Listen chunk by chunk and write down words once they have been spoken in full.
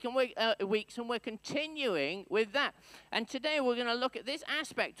weeks, and we're continuing with that. And today we're going to look at this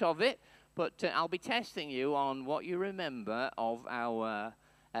aspect of it, but I'll be testing you on what you remember of our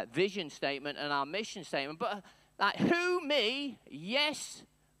vision statement and our mission statement. But like, who, me, yes,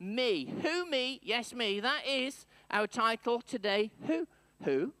 me. Who, me, yes, me. That is our title today.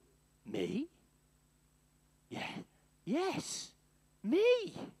 Who, me? Yeah, yes,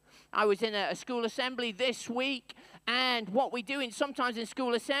 me. I was in a school assembly this week, and what we do sometimes in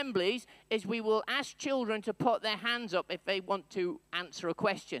school assemblies is we will ask children to put their hands up if they want to answer a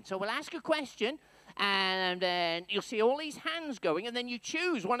question. So we'll ask a question, and then you'll see all these hands going, and then you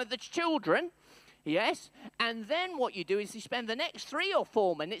choose one of the children, yes, and then what you do is you spend the next 3 or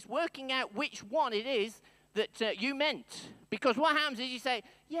 4 minutes working out which one it is that you meant. Because what happens is you say,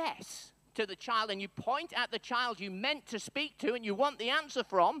 yes, to the child, and you point at the child you meant to speak to and you want the answer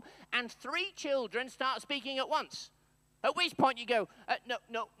from, and 3 children start speaking at once. At which point you go, no,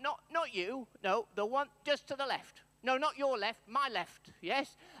 not you, no, the one just to the left. No, not your left, my left,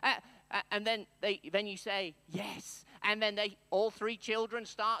 yes? And then you say, yes, and then all 3 children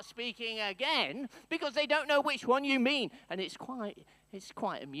start speaking again because they don't know which one you mean. And it's quite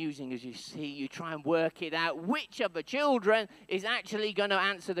amusing as you try and work it out which of the children is actually going to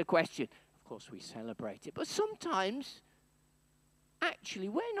answer the question. Of course, we celebrate it. But sometimes, actually,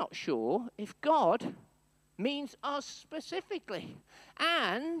 we're not sure if God means us specifically.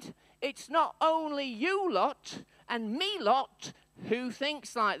 And it's not only you lot and me lot who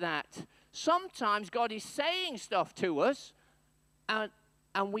thinks like that. Sometimes God is saying stuff to us,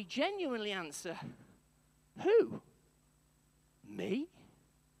 and we genuinely answer, who? Me?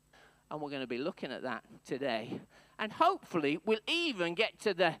 And we're going to be looking at that today. And hopefully we'll even get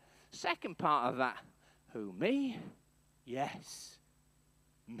to the second part of that. Who, me? Yes,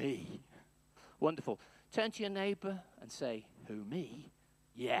 me. Wonderful. Turn to your neighbor and say, who, me?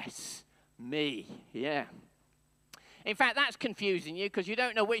 Yes, me. Yeah. In fact, that's confusing you because you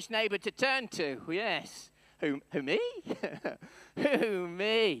don't know which neighbor to turn to. Yes. Who me? Who,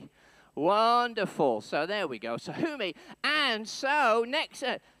 me? Wonderful. So there we go. So who, me? And so next,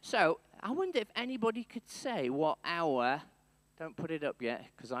 so I wonder if anybody could say what our, don't put it up yet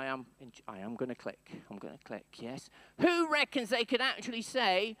because I am going to click. I'm going to click, yes. Who reckons they could actually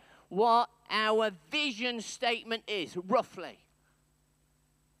say what our vision statement is, roughly?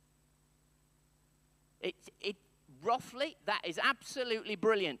 Roughly, that is absolutely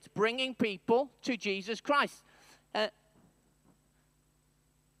brilliant. Bringing people to Jesus Christ.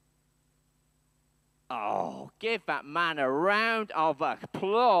 Oh, give that man a round of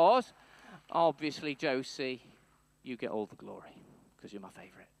applause. Obviously, Josie, you get all the glory because you're my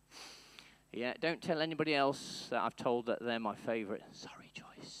favorite. Yeah, don't tell anybody else that I've told that they're my favorite. Sorry,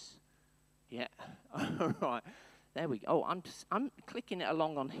 Joyce. Yeah, all right. There we go. Oh, I'm clicking it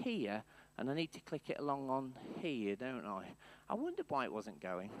along on here, and I need to click it along on here, don't I? I wondered why it wasn't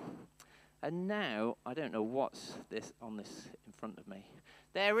going. And now, I don't know what's this on this in front of me.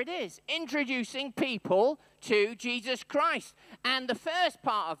 There it is. Introducing people to Jesus Christ. And the first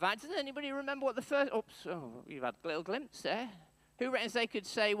part of that, does anybody remember what the first... Oops, oh, you've had a little glimpse there. Who reckons they could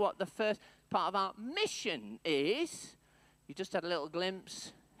say what the first part of our mission is? You just had a little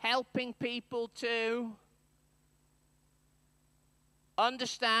glimpse. Helping people to...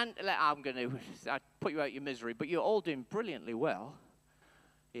 understand. I'm going to put you out your misery, but you're all doing brilliantly well.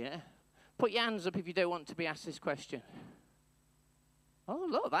 Yeah. Put your hands up if you don't want to be asked this question. Oh,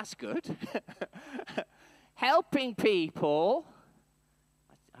 look, that's good. Helping people.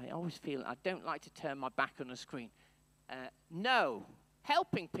 I always feel I don't like to turn my back on the screen. No.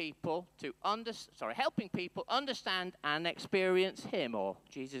 Helping people helping people understand and experience Him or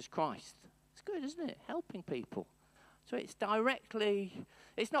Jesus Christ. It's good, isn't it? Helping people. So it's directly,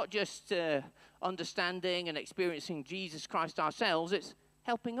 it's not just understanding and experiencing Jesus Christ ourselves, it's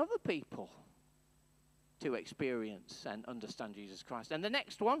helping other people to experience and understand Jesus Christ. And the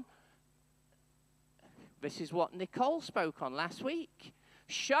next one, this is what Nicole spoke on last week.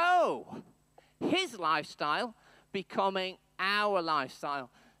 Show His lifestyle becoming our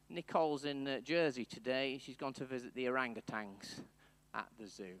lifestyle. Nicole's in Jersey today. She's gone to visit the orangutans at the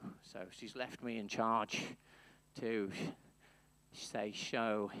zoo. So she's left me in charge to say,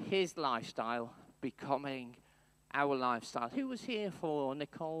 show His lifestyle becoming our lifestyle. Who was here for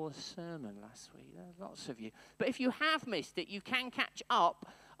Nicole's sermon last week? There's lots of you. But if you have missed it, you can catch up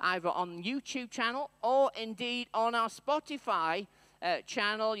either on YouTube channel or indeed on our Spotify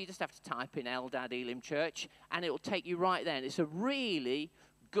channel. You just have to type in Eldad Elim Church and it will take you right there. And it's a really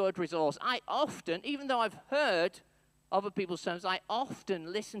good resource. I often, even though I've heard other people's sermons, I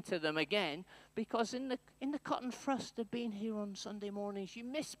often listen to them again because in the cotton thrust of being here on Sunday mornings, you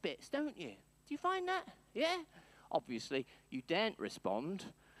miss bits, don't you? Do you find that? Yeah? Obviously, you daren't respond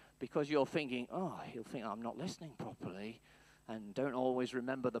because you're thinking, oh, he'll think I'm not listening properly and don't always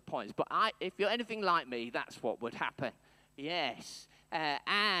remember the points. But if you're anything like me, that's what would happen. Yes.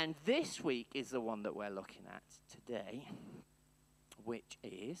 And this week is the one that we're looking at today, which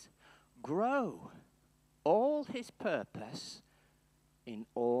is grow all his purpose in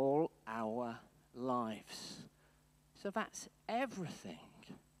all our lives. So that's everything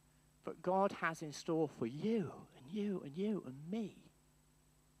that God has in store for you and you and you and me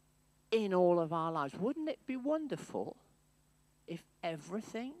in all of our lives. Wouldn't it be wonderful if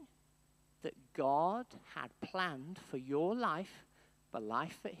everything that God had planned for your life, the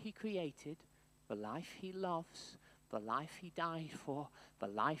life that he created, the life he loves, the life he died for, the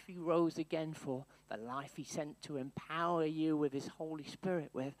life he rose again for, the life he sent to empower you with his Holy Spirit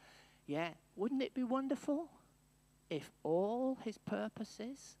with, yeah, wouldn't it be wonderful if all his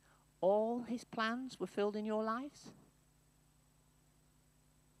purposes, all his plans were filled in your lives?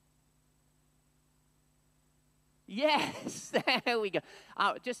 Yes, there we go.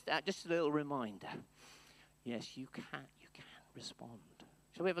 Just a little reminder. Yes, you can respond.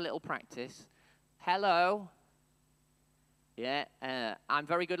 Shall we have a little practice? Hello. Yeah, I'm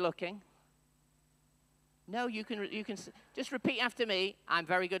very good looking. No, you can just repeat after me. I'm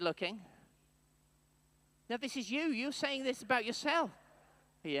very good looking. No, this is you. You're saying this about yourself.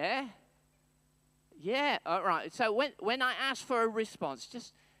 Yeah. Yeah, all right. So when I ask for a response,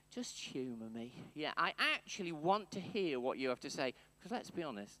 just humor me. Yeah, I actually want to hear what you have to say. Because let's be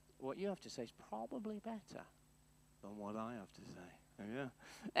honest, what you have to say is probably better than what I have to say. Yeah.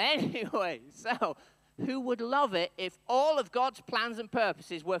 Anyway, so who would love it if all of God's plans and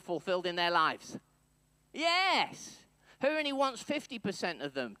purposes were fulfilled in their lives? Yes. Who only wants 50%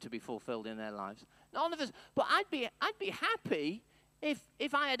 of them to be fulfilled in their lives? None of us. But I'd be happy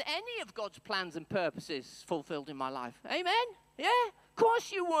if I had any of God's plans and purposes fulfilled in my life. Amen? Yeah? Of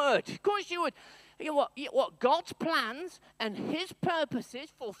course you would. Of course you would. You know what God's plans and his purposes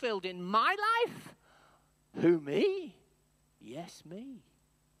fulfilled in my life? Who, me? Yes, me.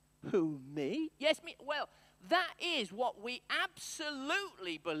 Who, me? Yes, me. Well, that is what we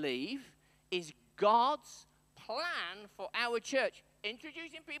absolutely believe is God's plan for our church.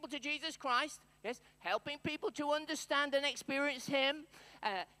 Introducing people to Jesus Christ, yes, helping people to understand and experience him,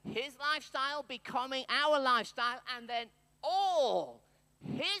 his lifestyle becoming our lifestyle, and then all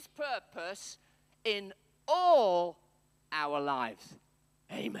his purpose in all our lives.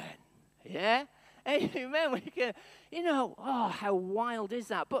 Amen. Yeah? Amen. We can, oh, how wild is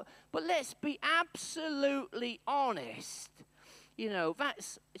that? But let's be absolutely honest.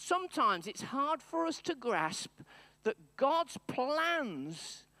 Sometimes it's hard for us to grasp that God's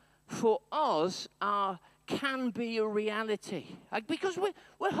plans for us can be a reality. Because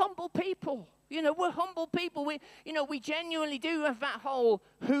we're humble people. We're humble people. We genuinely do have that whole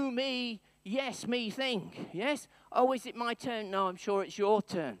who, me, yes, me thing. Yes? Oh, is it my turn? No, I'm sure it's your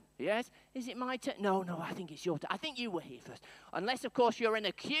turn. Yes? Is it my turn? No, I think it's your turn. I think you were here first. Unless, of course, you're in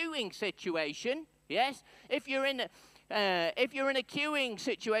a queuing situation. Yes? If you're in a queuing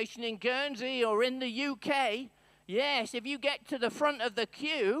situation in Guernsey or in the UK, yes, if you get to the front of the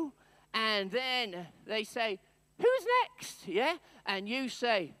queue and then they say, who's next? Yeah? And you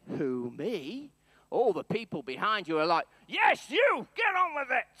say, who, me? All the people behind you are like, yes, you, get on with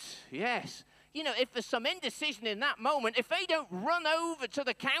it. Yes. If there's some indecision in that moment, if they don't run over to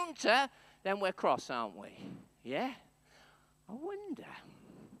the counter, then we're cross, aren't we? Yeah? I wonder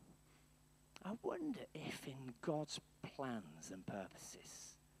if in God's plans and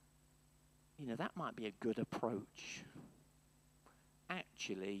purposes, that might be a good approach.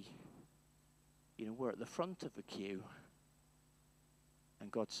 Actually, we're at the front of the queue,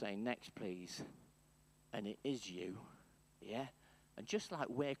 and God's saying, next, please. And it is you, yeah? And just like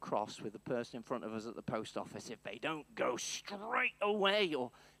we're cross with the person in front of us at the post office, if they don't go straight away,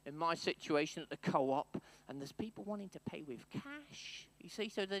 or in my situation at the co-op, and there's people wanting to pay with cash, you see,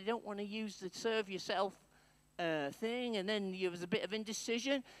 so they don't want to use the serve yourself thing, and then there's a bit of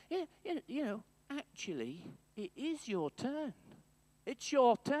indecision. Actually, it is your turn. It's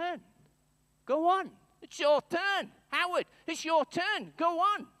your turn. Go on. It's your turn. Howard, it's your turn. Go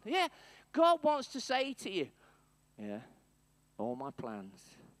on. Yeah. God wants to say to you, yeah, all my plans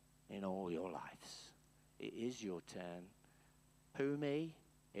in all your lives. It is your turn. Who, me?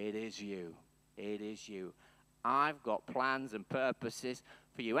 It is you. It is you. I've got plans and purposes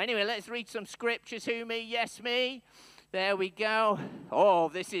for you. Anyway, let's read some scriptures. Who, me? Yes, me. There we go. Oh,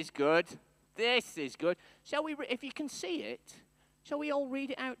 this is good. This is good. Shall we, if you can see it, shall we all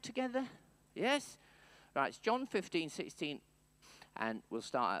read it out together? Yes? Right, it's John 15:16, and we'll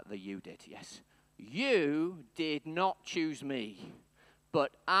start at the you did, yes. You did not choose me,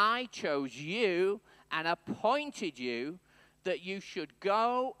 but I chose you and appointed you that you should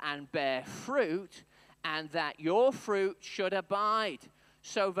go and bear fruit, and that your fruit should abide,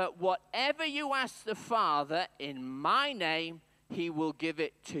 so that whatever you ask the Father in my name, he will give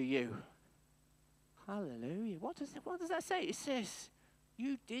it to you. Hallelujah. What does that say? It says,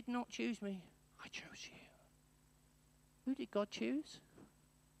 you did not choose me. I chose you. Who did God choose?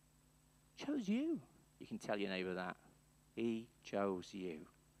 Chose you. You can tell your neighbor that. He chose you.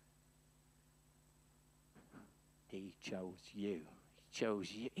 He chose you. He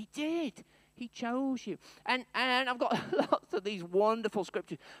chose you. He did. He chose you. And I've got lots of these wonderful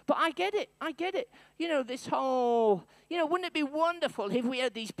scriptures. But I get it. I get it. You know, this whole, wouldn't it be wonderful if we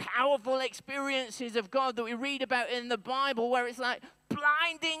had these powerful experiences of God that we read about in the Bible, where it's like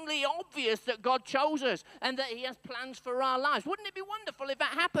blindingly obvious that God chose us and that he has plans for our lives? Wouldn't it be wonderful if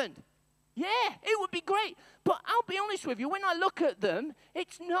that happened? Yeah, it would be great. But I'll be honest with you, when I look at them,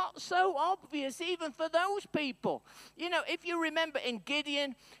 it's not so obvious even for those people. If you remember in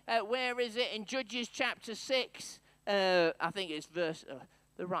Gideon, where is it? In Judges chapter 6, I think it's verse,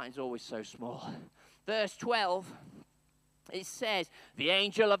 the writing's always so small. Verse 12, it says, the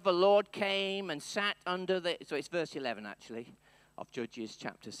angel of the Lord came and sat under the, so it's verse 11 actually, of Judges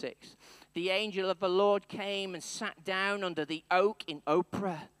chapter 6. The angel of the Lord came and sat down under the oak in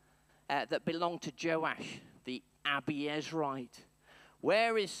Ophrah, that belonged to Joash, the Abiezrite,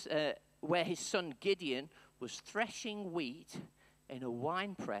 where his son Gideon was threshing wheat in a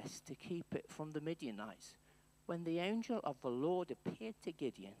winepress to keep it from the Midianites. When the angel of the Lord appeared to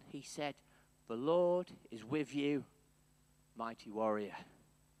Gideon, he said, the Lord is with you, mighty warrior.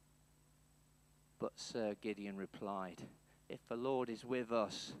 But Sir Gideon replied, if the Lord is with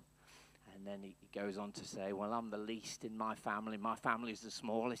us. And then he goes on to say, well, I'm the least in my family. My family is the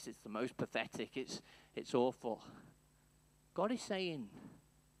smallest. It's the most pathetic. It's awful. God is saying,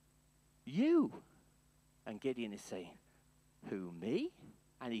 you. And Gideon is saying, who, me?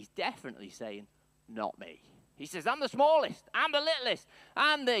 And he's definitely saying, not me. He says, I'm the smallest. I'm the littlest.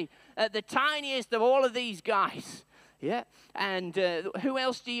 I'm the tiniest of all of these guys. Yeah. And who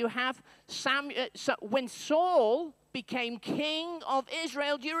else do you have? When Saul became king of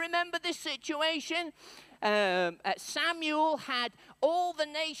Israel, do you remember this situation? Samuel had all the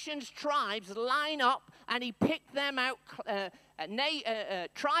nation's tribes line up, and he picked them out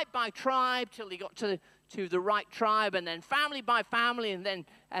tribe by tribe till he got to the right tribe, and then family by family, and then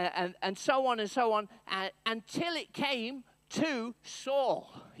and so on, until it came to Saul.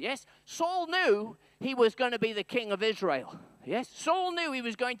 Yes, Saul knew he was going to be the king of Israel. Yes, Saul knew he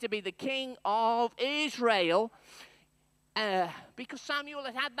was going to be the king of Israel. Because Samuel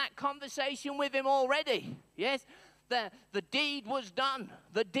had that conversation with him already. Yes, the deed was done.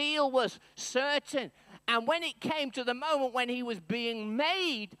 The deal was certain. And when it came to the moment when he was being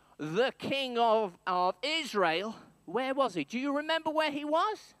made the king of Israel, where was he? Do you remember where he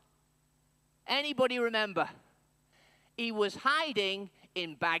was? Anybody remember? He was hiding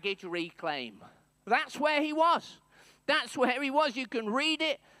in baggage reclaim. That's where he was. That's where he was. You can read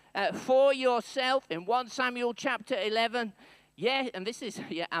it for yourself in 1 Samuel chapter 11. Yeah, and this is,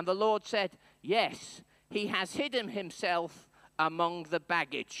 and the Lord said, yes, he has hidden himself among the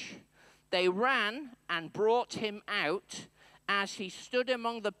baggage. They ran and brought him out. As he stood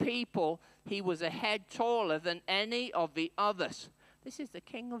among the people, he was a head taller than any of the others. This is the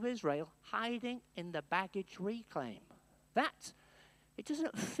king of Israel hiding in the baggage reclaim. It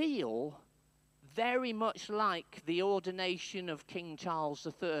doesn't feel very much like the ordination of King Charles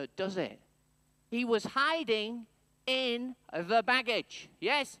III, does it? He was hiding in the baggage.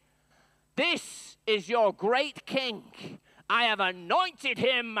 Yes, this is your great king. I have anointed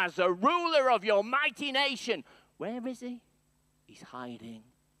him as the ruler of your mighty nation. Where is he? He's hiding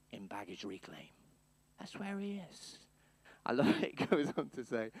in baggage reclaim. That's where he is. I love it. It goes on to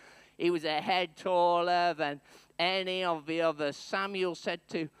say, he was a head taller than any of the others. Samuel said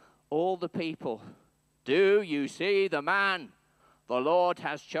to all the people, do you see the man the Lord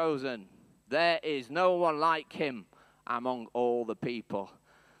has chosen? There is no one like him among all the people.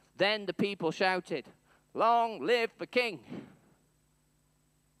 Then the people shouted, long live the king.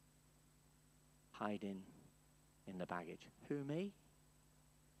 Hiding in the baggage. Who, me?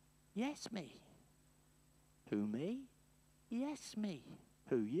 Yes, me. Who, me? Yes, me.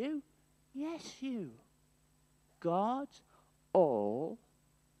 Who, you? Yes, you. God's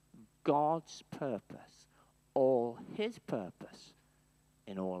purpose, all his purpose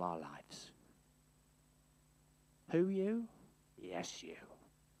in all our lives. Who you? Yes, you.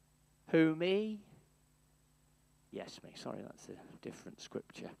 Who me? Yes, me. Sorry, that's a different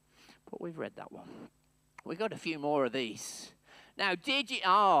scripture. But we've read that one. We got a few more of these. Now, did you?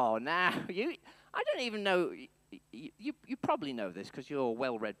 Oh, now you. I don't even know. You probably know this because you're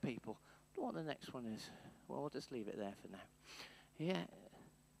well-read people. I don't know what the next one is. Well, we'll just leave it there for now. Yeah,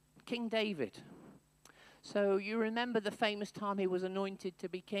 King David. So you remember the famous time he was anointed to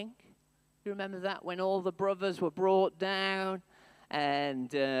be king? You remember that when all the brothers were brought down?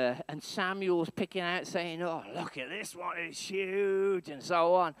 And Samuel's picking out, saying, oh, look at this one, it's huge, and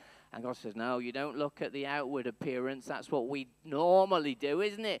so on. And God says, no, you don't look at the outward appearance. That's what we normally do,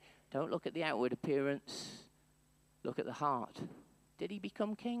 isn't it? Don't look at the outward appearance. Look at the heart. Did he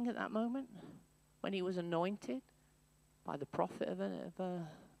become king at that moment? When he was anointed by the prophet of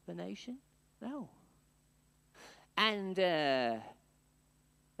a nation? No. And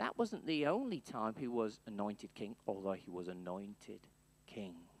that wasn't the only time he was anointed king, although he was anointed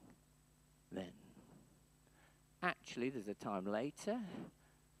king then. Actually, there's a time later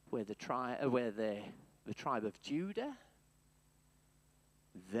where the tribe of Judah,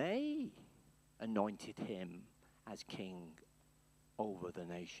 they anointed him as king over the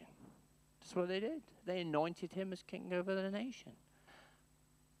nation. That's what they did. They anointed him as king over the nation.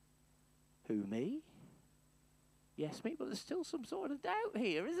 Who, me? Yes, me, but there's still some sort of doubt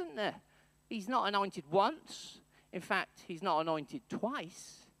here, isn't there? He's not anointed once. In fact, he's not anointed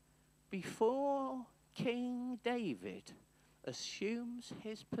twice. Before King David assumes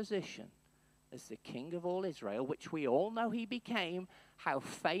his position as the king of all Israel, which we all know he became, how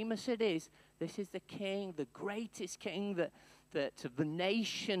famous it is. This is the king, the greatest king that the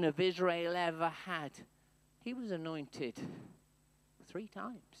nation of Israel ever had. He was anointed 3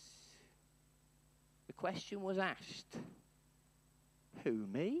 times. The question was asked, who,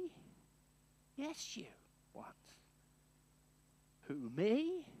 me? Yes, you. What? Who,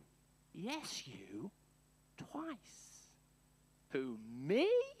 me? Yes, you. Twice. Who, me?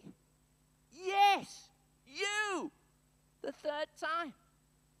 Yes, you. The 3rd time.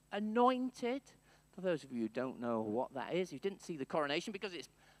 Anointed. For those of you who don't know what that is, you didn't see the coronation because it's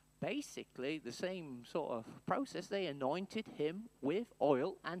basically the same sort of process. They anointed him with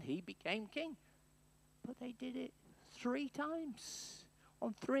oil and he became king. But they did it 3 times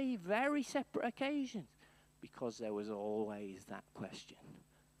on 3 very separate occasions because there was always that question.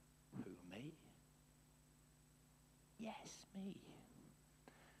 Who, me? Yes, me.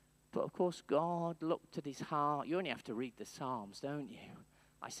 But of course, God looked at his heart. You only have to read the Psalms, don't you?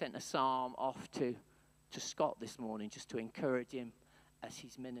 I sent a psalm off to Scott this morning just to encourage him as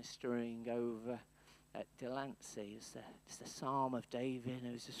he's ministering over at Delancey. It's the Psalm of David.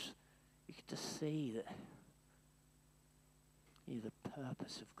 It was just, you could just see that the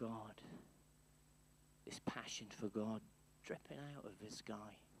purpose of God, this passion for God dripping out of this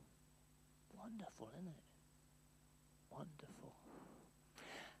guy. Wonderful, isn't it? Wonderful.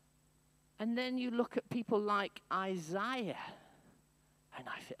 And then you look at people like Isaiah, and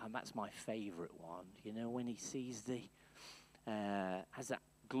that's my favorite one. You know, when he sees has that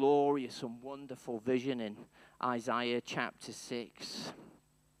glorious and wonderful vision in Isaiah chapter 6,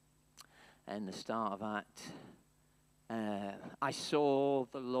 and the start of that. I saw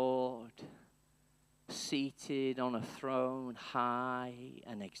the Lord seated on a throne high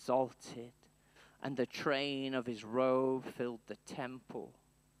and exalted, and the train of his robe filled the temple.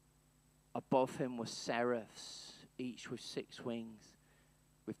 Above him were seraphs, each with 6 wings.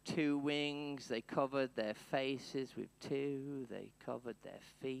 With 2 wings they covered their faces, with 2 they covered their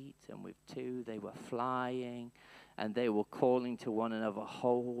feet, and with 2 they were flying, and they were calling to one another,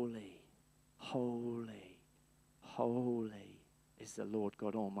 holy, holy, holy is the Lord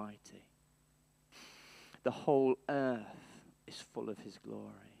God Almighty. The whole earth is full of his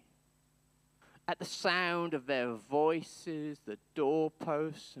glory. At the sound of their voices, the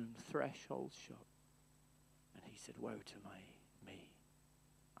doorposts and thresholds shook. And he said, woe to me.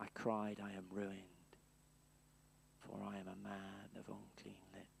 I cried, I am ruined, for I am a man of unclean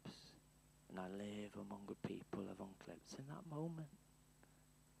lips, and I live among a people of unclean lips. In that moment,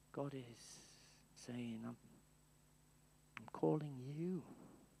 God is saying, I'm calling you.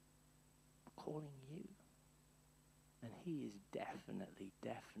 I'm calling you. And he is definitely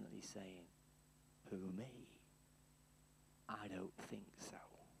saying, who, me? I don't think so.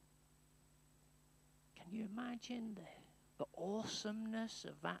 Can you imagine the awesomeness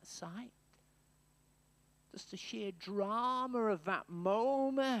of that sight? Just the sheer drama of that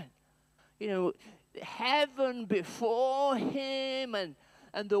moment. You know, heaven before him and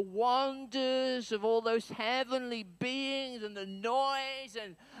the wonders of all those heavenly beings and the noise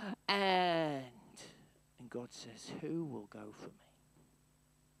and God says, who will go for me?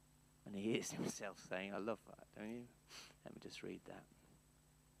 And he hears himself saying, I love that, don't you? Let me just read that.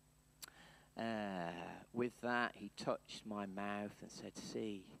 With that, he touched my mouth and said,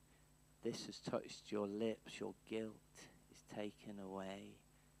 see, this has touched your lips. Your guilt is taken away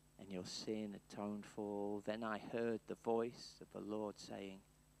and your sin atoned for. Then I heard the voice of the Lord saying,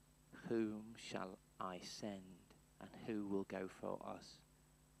 whom shall I send and who will go for us?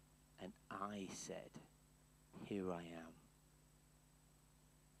 And I said, here I am.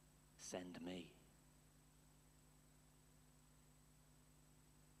 Send me.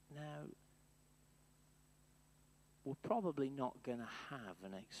 Now, we're probably not going to have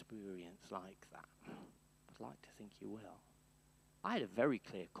an experience like that. I'd like to think you will. I had a very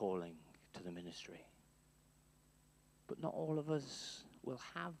clear calling to the ministry. But not all of us will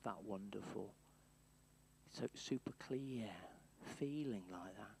have that wonderful, so super clear feeling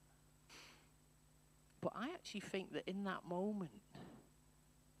like that. But I actually think that in that moment,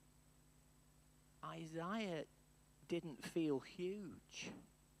 Isaiah didn't feel huge.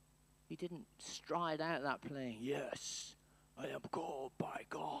 He didn't stride out that plane. Yes, I am called by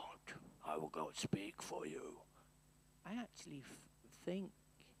God. I will go and speak for you. I actually think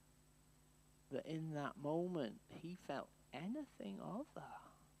that in that moment, he felt anything other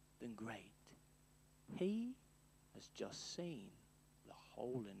than great. He has just seen the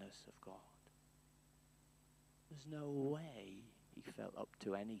holiness of God. There's no way he felt up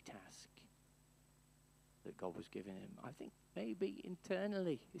to any task that God was giving him. I think maybe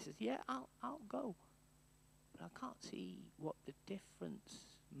internally he says, yeah, I'll go. But I can't see what the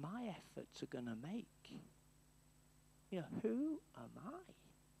difference my efforts are going to make. You know, who am I?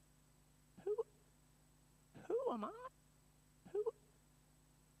 Who am I?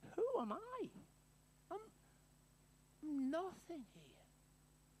 Who am I? I'm nothing here.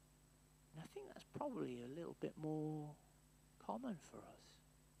 And I think that's probably a little bit more common for us.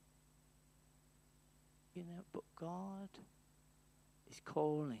 You know, but God is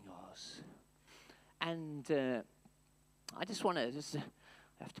calling us. And I just want to,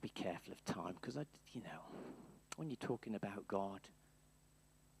 I have to be careful of time because, when you're talking about God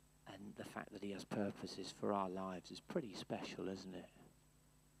and the fact that he has purposes for our lives is pretty special, isn't it?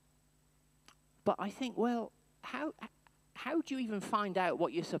 But I think, well, how do you even find out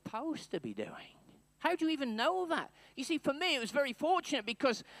what you're supposed to be doing? How do you even know that? You see, for me, it was very fortunate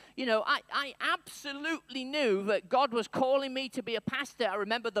because, I absolutely knew that God was calling me to be a pastor. I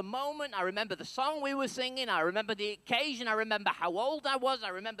remember the moment. I remember the song we were singing. I remember the occasion. I remember how old I was. I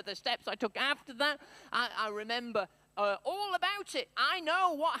remember the steps I took after that. I remember all about it. I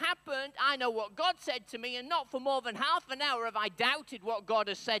know what happened. I know what God said to me. And not for more than half an hour have I doubted what God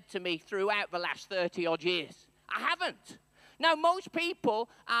has said to me throughout the last 30-odd years. I haven't. Now, most people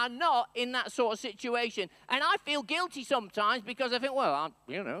are not in that sort of situation. And I feel guilty sometimes because I think, well,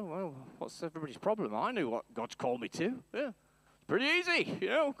 what's everybody's problem? I knew what God's called me to. Yeah, it's pretty easy.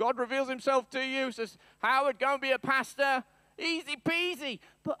 God reveals himself to you, says, Howard, go and be a pastor. Easy peasy.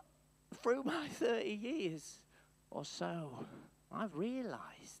 But through my 30 years or so, I've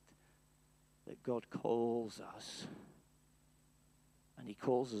realized that God calls us. And he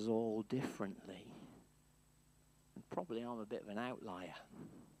calls us all differently. Probably I'm a bit of an outlier.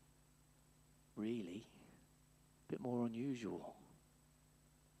 Really. A bit more unusual.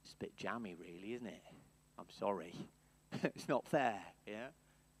 It's a bit jammy, really, isn't it? I'm sorry. It's not fair, yeah?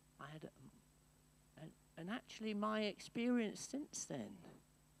 And actually my experience since then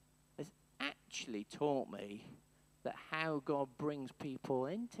has actually taught me that how God brings people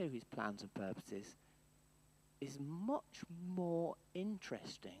into his plans and purposes is much more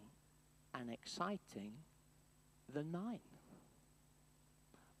interesting and exciting than mine.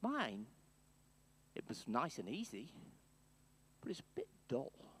 Mine, it was nice and easy, but it's a bit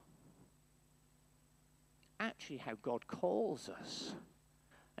dull. Actually, how God calls us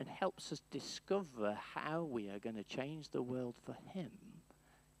and helps us discover how we are going to change the world for him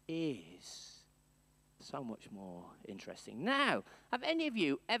is so much more interesting. Now, have any of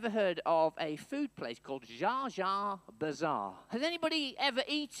you ever heard of a food place called Jar Jar Bazaar? Has anybody ever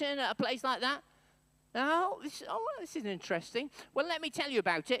eaten at a place like that? No? This is interesting. Well, let me tell you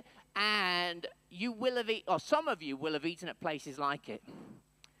about it. And you will have eaten, or some of you will have eaten at places like it.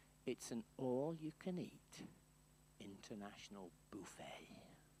 It's an all-you-can-eat international buffet.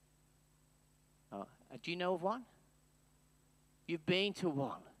 Do you know of one? You've been to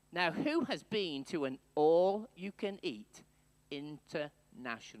one. Now, who has been to an all-you-can-eat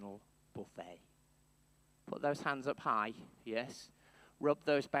international buffet? Put those hands up high, yes. Rub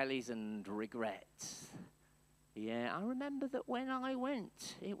those bellies and regrets. Yeah, I remember that when I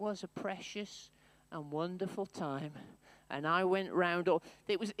went, it was a precious and wonderful time. And I went round.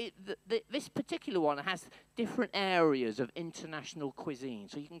 This particular one has different areas of international cuisine.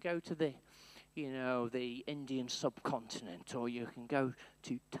 So you can go to the Indian subcontinent, or you can go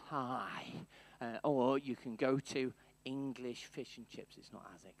to Thai, or you can go to English fish and chips. It's not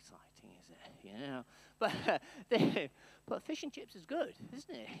as exciting, is it? But fish and chips is good,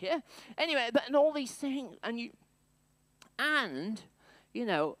 isn't it? Yeah. Anyway, and all these things,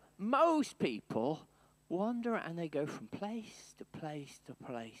 most people wander and they go from place to place to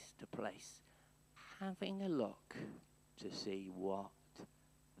place to place, having a look to see what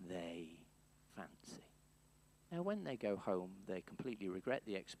they fancy. Now, when they go home, they completely regret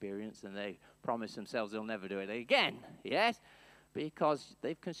the experience and they promise themselves they'll never do it again, yes, because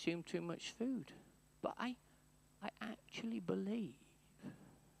they've consumed too much food. But I actually believe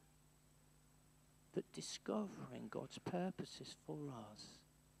that discovering God's purposes for us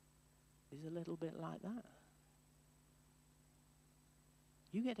is a little bit like that.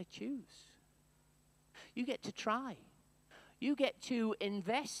 You get to choose. You get to try. You get to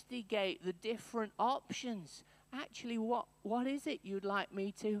investigate the different options. Actually, what is it you'd like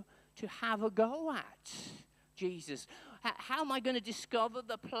me to have a go at, Jesus? How am I going to discover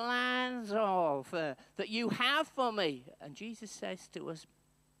the plans that you have for me? And Jesus says to us,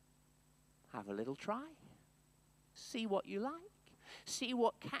 have a little try. See what you like. See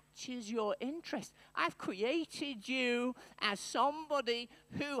what catches your interest. I've created you as somebody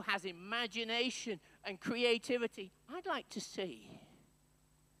who has imagination and creativity. I'd like to see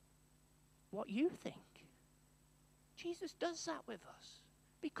what you think. Jesus does that with us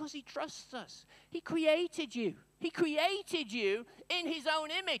because he trusts us. He created you. He created you in his own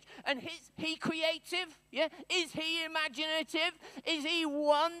image. And he creative? Yeah. Is he imaginative? Is he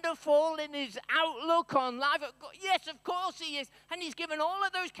wonderful in his outlook on life? Yes, of course he is. And he's given all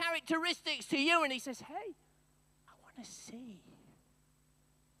of those characteristics to you. And he says, hey, I want to see.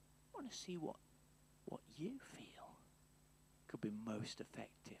 I want to see what you feel could be most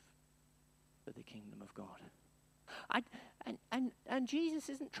effective for the kingdom of God. And Jesus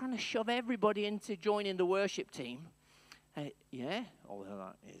isn't trying to shove everybody into joining the worship team. Yeah, although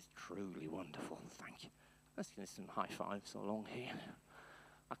that is truly wonderful. Thank you. Let's get some high fives along here.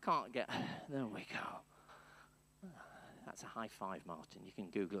 I can't get. There we go. That's a high five, Martin. You can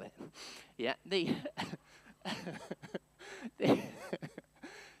Google it. Yeah,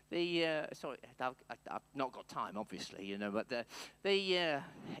 sorry, I've not got time, obviously, but yeah.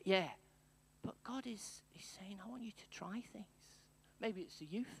 But God is saying, I want you to try things. Maybe it's a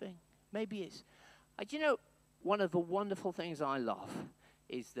youth thing. Maybe it's... one of the wonderful things I love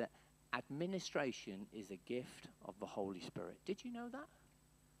is that administration is a gift of the Holy Spirit. Did you know that?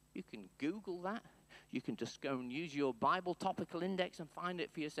 You can Google that. You can just go and use your Bible topical index and find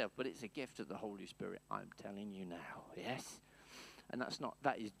it for yourself. But it's a gift of the Holy Spirit, I'm telling you now. Yes? And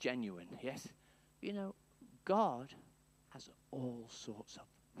that is genuine. Yes? God has all sorts of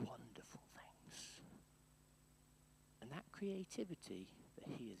wonderful things. And that creativity that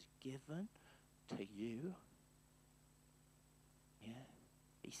he has given to you, yeah,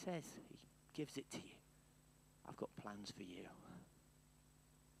 he says, he gives it to you. I've got plans for you.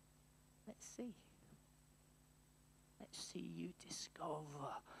 Let's see. Let's see you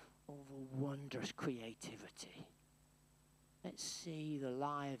discover all the wondrous creativity. Let's see the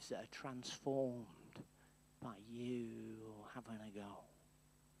lives that are transformed by you having a go.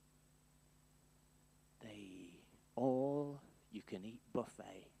 The all-you-can-eat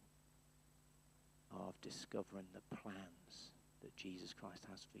buffet of discovering the plans that Jesus Christ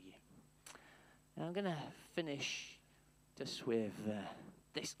has for you. And I'm going to finish just with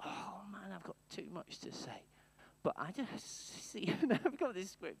this. Oh, man, I've got too much to say. But I just see, I've got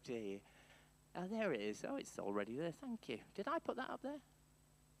this scripture here. Oh, there it is. Oh, it's already there. Thank you. Did I put that up there?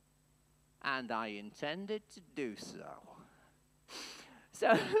 And I intended to do so.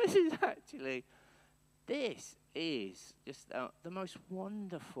 So this is just the most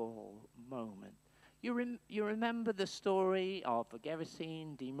wonderful moment. You remember the story of the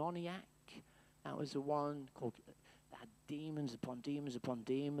Gerasene demoniac? That was the one called that had demons upon demons upon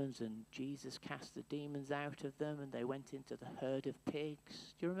demons, and Jesus cast the demons out of them, and they went into the herd of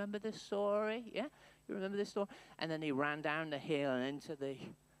pigs. Do you remember this story? Yeah? You remember this story? And then he ran down the hill and into the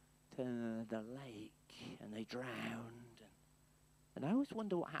lake, and they drowned. And I always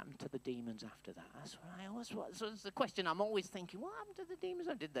wonder what happened to the demons after that. That's what so it's the question I'm always thinking, what happened to the demons?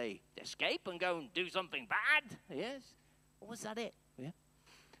 Did they escape and go and do something bad? Yes? Or was that it? Yeah.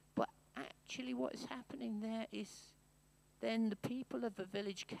 But actually what is happening there is then the people of the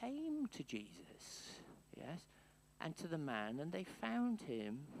village came to Jesus. Yes? and to the man, and they found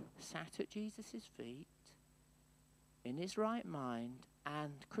him sat at Jesus' feet, in his right mind,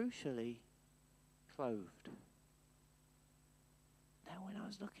 and crucially, clothed. Now, when I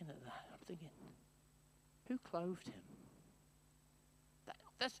was looking at that, I'm thinking, who clothed him?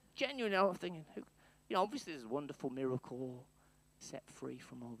 That's genuine. I was thinking, obviously there's a wonderful miracle, set free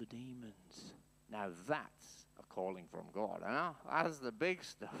from all the demons. Now that's a calling from God. Huh? That's the big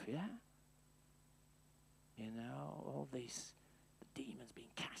stuff, yeah? All the demons being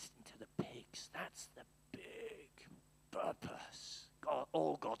cast into the pigs. That's the big purpose.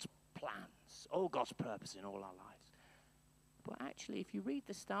 All God's plans, all God's purpose in all our lives. But actually, if you read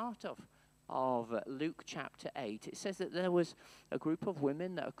the start of Luke chapter 8, it says that there was a group of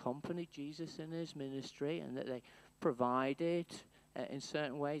women that accompanied Jesus in his ministry, and that they provided in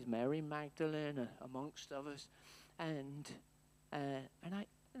certain ways, Mary Magdalene amongst others, and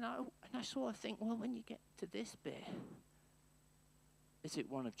I sort of think, well, when you get to this bit, is it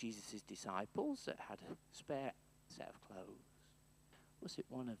one of Jesus' disciples that had a spare set of clothes? Was it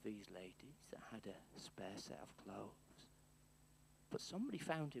one of these ladies that had a spare set of clothes? But somebody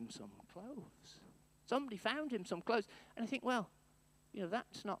found him some clothes. Somebody found him some clothes. And I think, well,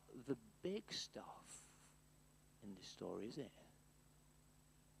 that's not the big stuff in this story, is it?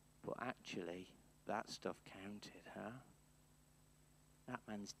 But actually, that stuff counted, huh? That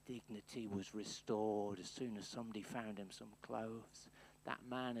man's dignity was restored as soon as somebody found him some clothes. That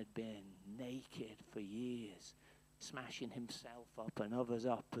man had been naked for years, smashing himself up and others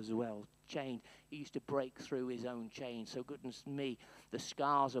up as well, chained. He used to break through his own chain. So goodness me, the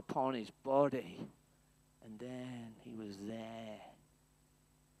scars upon his body. And then he was there,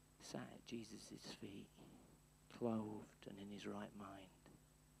 sat at Jesus' feet, clothed and in his right mind.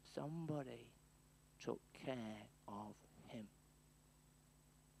 Somebody took care of him.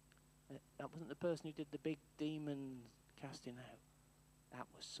 That wasn't the person who did the big demon casting out. That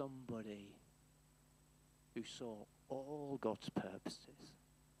was somebody who saw all God's purposes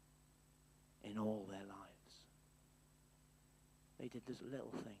in all their lives. They did those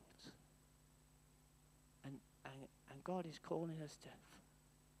little things. And God is calling us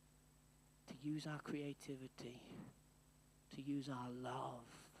to use our creativity, to use our love,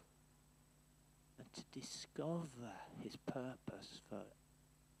 and to discover his purpose for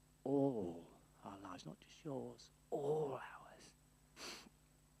all our lives, not just yours, all ours.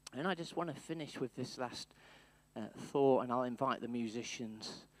 And I just want to finish with this last thought, and I'll invite the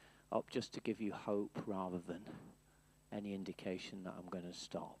musicians up just to give you hope rather than any indication that I'm going to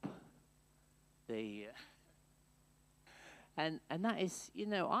stop. And that is,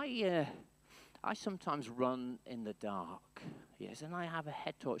 I sometimes run in the dark, yes, and I have a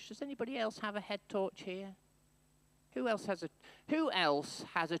head torch. Does anybody else have a head torch here? Who else has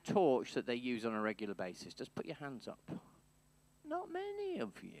a torch that they use on a regular basis? Just put your hands up. Not many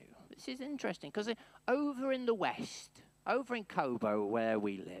of you. This is interesting because over in the west, over in Cobo where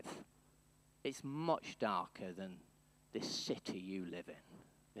we live, it's much darker than this city you live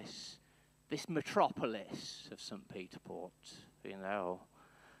in. This metropolis of St. Peter Port,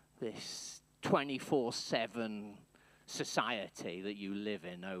 this 24/7 society that you live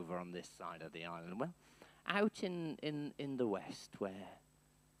in over on this side of the island. Well, out in the west where,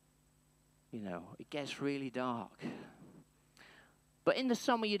 it gets really dark. But in the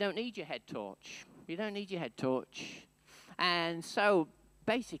summer, you don't need your head torch. You don't need your head torch. And so,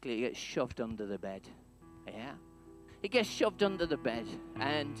 basically, it gets shoved under the bed. Yeah? It gets shoved under the bed.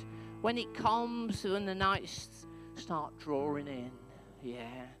 And when it comes, when the nights start drawing in,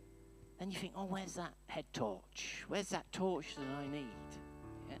 yeah, then you think, oh, where's that head torch? Where's that torch that I need?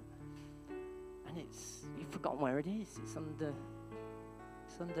 Yeah? And you've forgotten where it is. It's under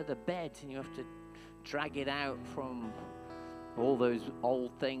the bed, and you have to drag it out from all those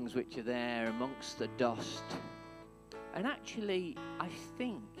old things which are there amongst the dust. And actually, I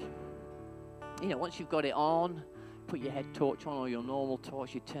think, once you've got it on, put your head torch on or your normal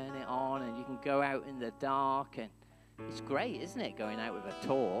torch, you turn it on and you can go out in the dark, and it's great, isn't it, going out with a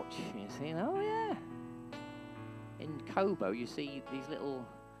torch? You see, oh yeah. In Cobo, you see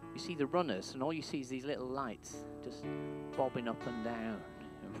the runners, and all you see is these little lights just bobbing up and down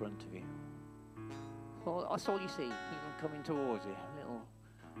in front of you. Well, that's all you see, even coming towards you, a little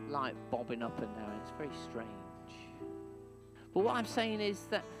light bobbing up and down. It's very strange. But what I'm saying is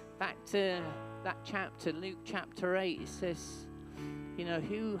that chapter, Luke chapter 8, it says,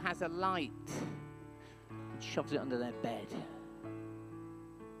 who has a light and shoves it under their bed?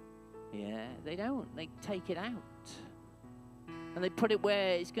 Yeah, they don't. They take it out. And they put it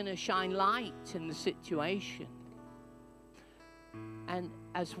where it's going to shine light in the situation. And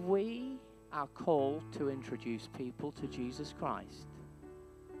as we our call to introduce people to Jesus Christ.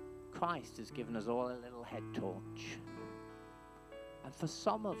 Christ has given us all a little head torch. And for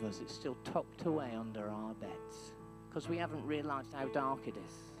some of us, it's still tucked away under our beds because we haven't realized how dark it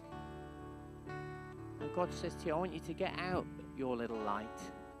is. And God says to you, I want you to get out your little light.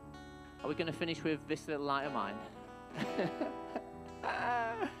 Are we going to finish with this little light of mine?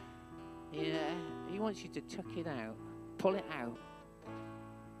 Yeah, He wants you to tuck it out, pull it out,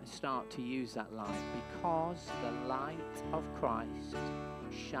 and start to use that light, because the light of Christ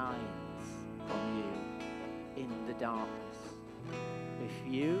shines from you in the darkness.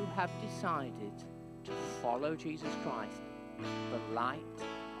 If you have decided to follow Jesus Christ, the light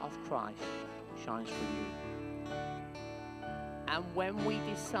of Christ shines for you. And when we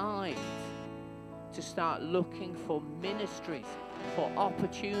decide to start looking for ministries, for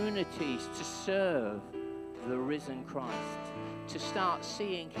opportunities to serve the risen Christ, to start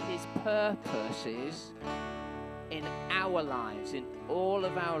seeing His purposes in our lives, in all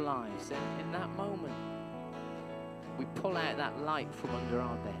of our lives, and in that moment, we pull out that light from under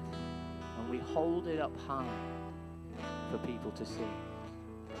our bed and we hold it up high for people to see.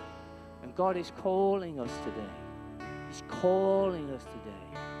 And God is calling us today. He's calling us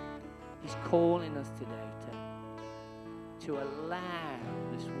today. He's calling us today to allow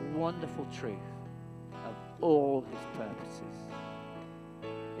this wonderful truth of all His purposes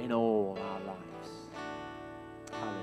in all